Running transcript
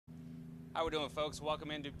How we doing, folks? Welcome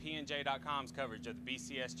into PNJ.com's coverage of the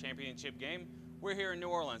BCS Championship Game. We're here in New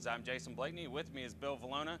Orleans. I'm Jason Blakeney. With me is Bill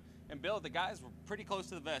Vilona. And Bill, the guys were pretty close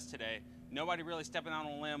to the vest today. Nobody really stepping out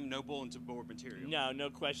on a limb, no bulletin board material. No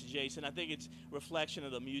question, Jason. I think it's a reflection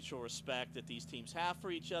of the mutual respect that these teams have for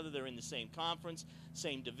each other. They're in the same conference,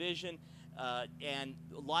 same division, and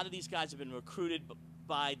a lot of these guys have been recruited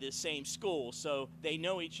by the same school, so they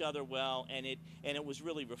know each other well, and it was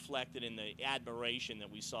really reflected in the admiration that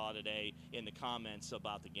we saw today in the comments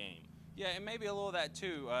about the game. Yeah, and maybe a little of that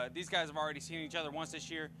too. These guys have already seen each other once this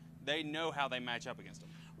year. They know how they match up against them.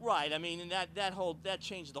 Right. I mean, and that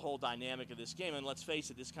changed the whole dynamic of this game. And let's face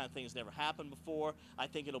it, this kind of thing has never happened before. I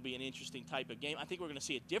think it'll be an interesting type of game. I think we're going to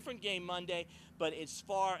see a different game Monday. But as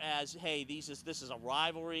far as, hey, this is a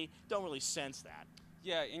rivalry, don't really sense that.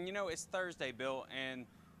 Yeah, and you know, it's Thursday, Bill, and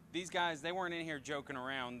these guys, they weren't in here joking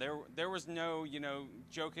around. There was no,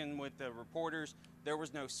 joking with the reporters. There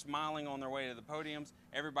was no smiling on their way to the podiums.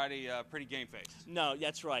 Everybody pretty game-faced. No,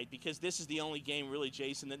 that's right, because this is the only game really,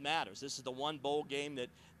 Jason, that matters. This is the one bowl game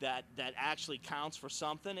that actually counts for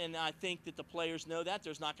something, and I think that the players know that.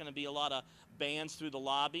 There's not going to be a lot of bands through the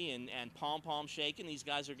lobby and pom-pom shaking. These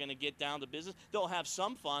guys are going to get down to business. They'll have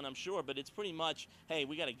some fun, I'm sure, but it's pretty much, hey,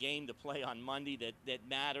 we got a game to play on Monday that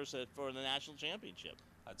matters for the national championship.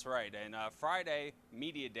 That's right, and Friday,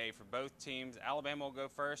 media day for both teams. Alabama will go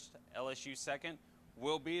first, LSU second.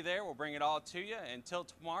 We'll be there. We'll bring it all to you. Until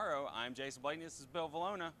tomorrow, I'm Jason Blakeney. This is Bill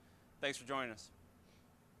Vilona. Thanks for joining us.